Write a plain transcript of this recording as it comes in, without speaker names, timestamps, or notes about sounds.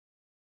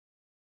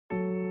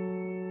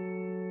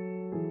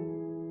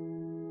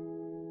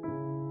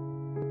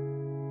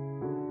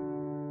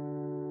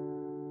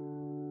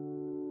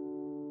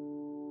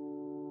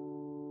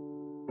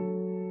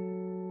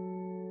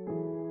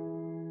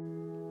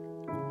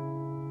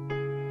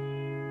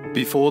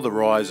Before the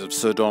rise of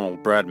Sir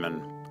Donald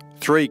Bradman,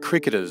 three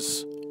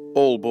cricketers,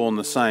 all born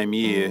the same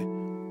year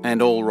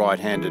and all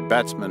right-handed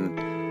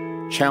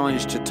batsmen,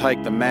 challenged to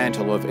take the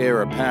mantle of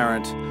heir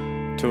apparent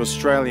to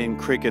Australian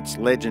cricket's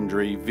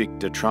legendary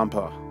Victor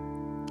Trumper.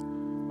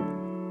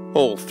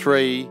 All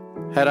three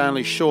had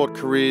only short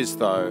careers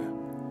though,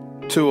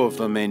 two of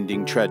them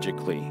ending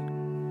tragically.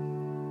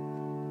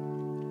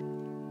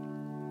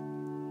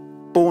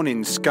 Born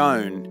in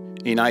Scone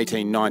in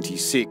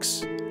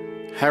 1896,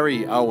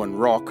 Harry Owen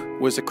Rock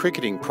was a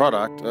cricketing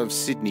product of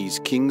Sydney's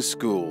King's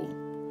School.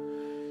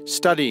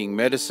 Studying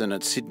medicine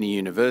at Sydney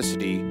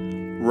University,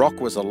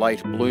 Rock was a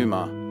late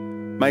bloomer,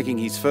 making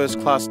his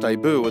first-class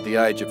debut at the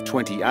age of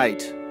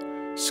 28,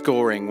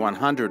 scoring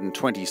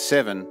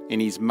 127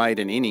 in his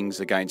maiden innings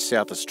against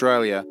South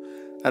Australia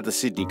at the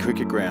Sydney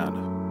Cricket Ground.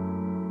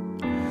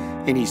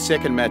 In his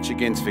second match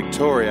against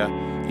Victoria,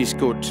 he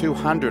scored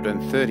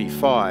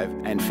 235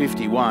 and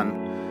 51,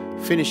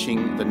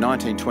 finishing the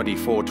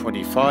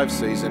 1924-25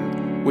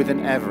 season with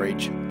an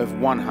average of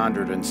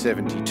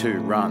 172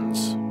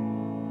 runs.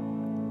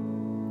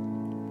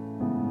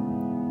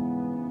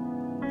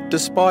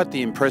 Despite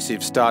the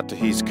impressive start to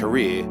his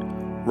career,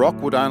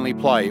 Rock would only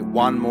play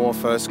one more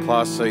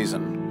first-class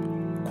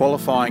season,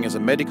 qualifying as a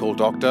medical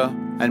doctor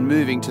and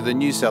moving to the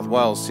New South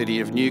Wales city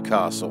of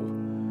Newcastle.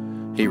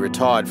 He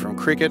retired from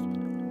cricket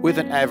with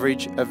an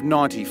average of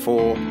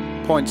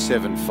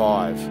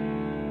 94.75.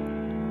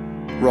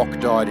 Rock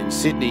died in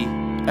Sydney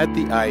at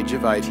the age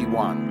of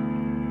 81.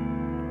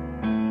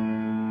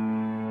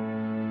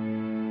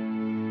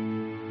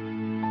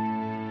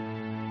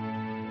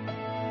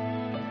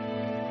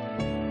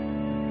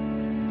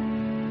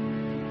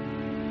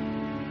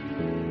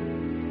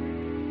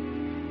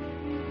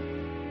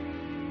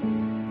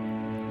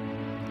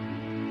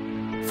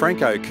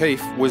 Frank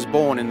O'Keefe was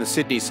born in the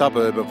Sydney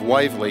suburb of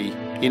Waverley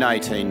in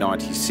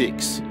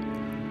 1896.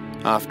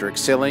 After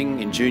excelling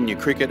in junior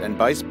cricket and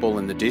baseball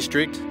in the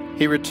district,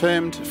 he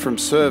returned from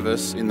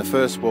service in the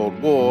First World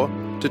War,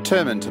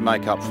 determined to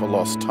make up for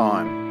lost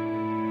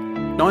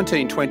time.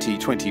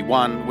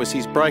 1920-21 was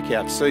his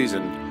breakout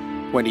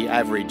season when he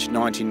averaged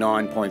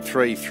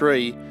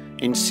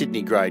 99.33 in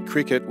Sydney grade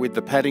cricket with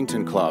the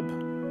Paddington Club.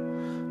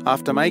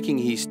 After making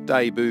his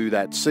debut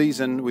that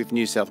season with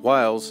New South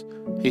Wales,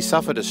 he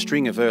suffered a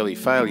string of early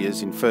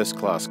failures in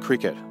first-class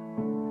cricket.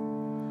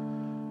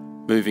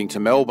 Moving to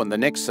Melbourne the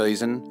next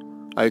season,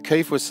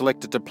 O'Keefe was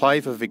selected to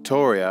play for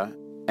Victoria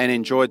and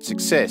enjoyed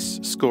success,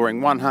 scoring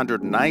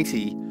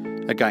 180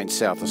 against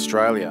South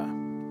Australia.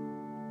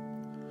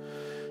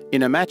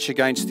 In a match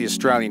against the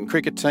Australian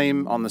cricket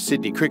team on the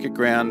Sydney Cricket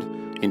Ground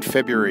in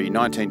February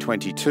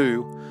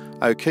 1922,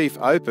 O'Keefe,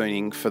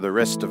 opening for the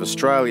rest of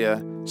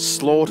Australia,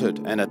 slaughtered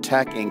an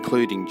attack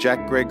including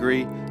Jack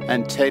Gregory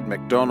and Ted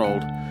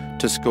McDonald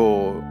to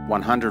score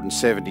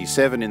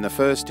 177 in the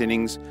first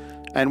innings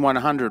and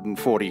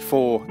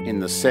 144 in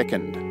the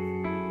second.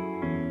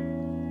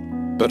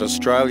 But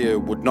Australia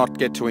would not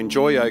get to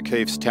enjoy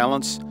O'Keefe's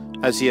talents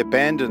as he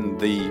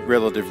abandoned the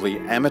relatively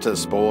amateur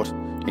sport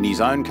in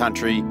his own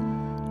country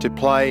to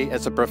play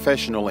as a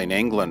professional in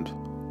England.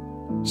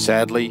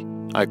 Sadly,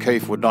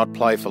 O'Keefe would not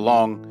play for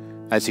long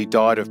as he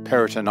died of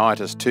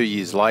peritonitis 2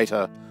 years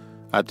later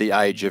at the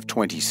age of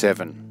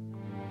 27.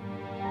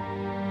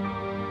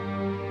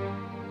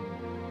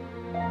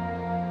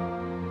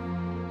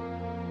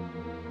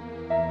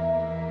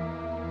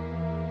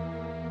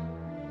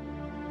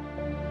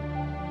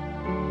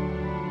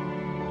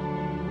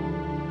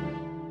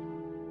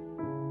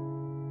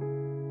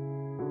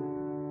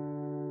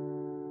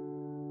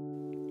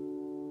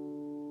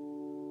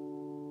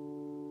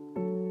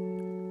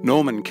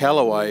 Norman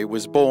Callaway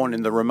was born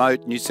in the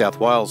remote New South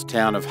Wales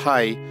town of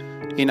Hay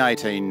in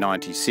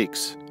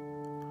 1896.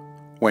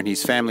 When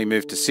his family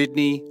moved to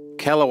Sydney,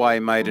 Callaway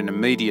made an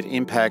immediate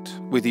impact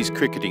with his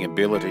cricketing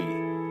ability.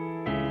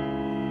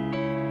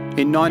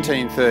 In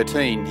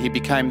 1913, he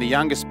became the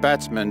youngest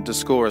batsman to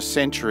score a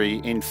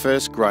century in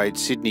first-grade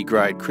Sydney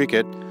grade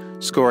cricket,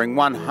 scoring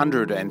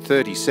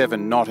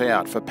 137 not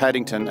out for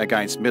Paddington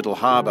against Middle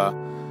Harbour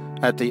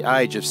at the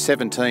age of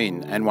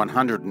 17 and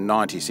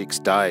 196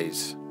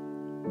 days.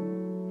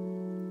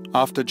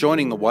 After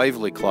joining the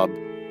Waverley Club,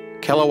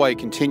 Callaway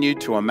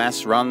continued to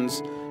amass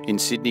runs in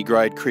Sydney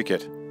grade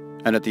cricket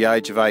and at the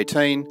age of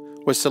 18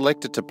 was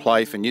selected to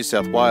play for New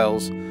South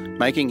Wales,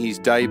 making his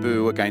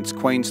debut against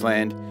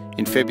Queensland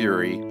in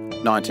February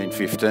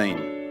 1915.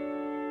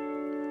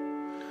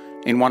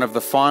 In one of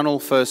the final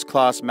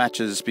first-class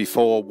matches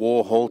before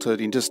war halted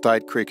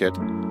interstate cricket,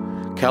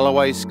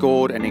 Callaway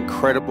scored an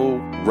incredible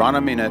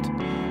run-a-minute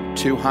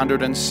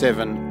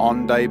 207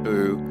 on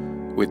debut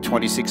with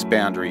 26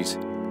 boundaries,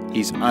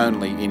 his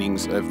only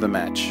innings of the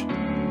match.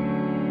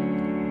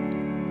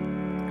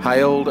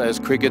 Hailed as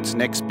cricket's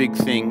next big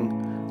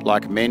thing,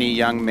 like many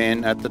young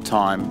men at the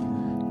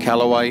time,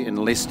 Callaway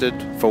enlisted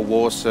for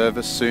war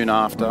service soon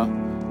after,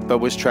 but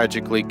was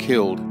tragically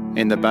killed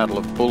in the Battle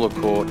of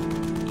Bullecourt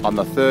on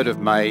the 3rd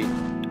of May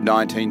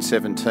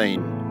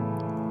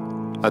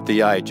 1917 at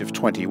the age of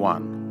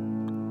 21.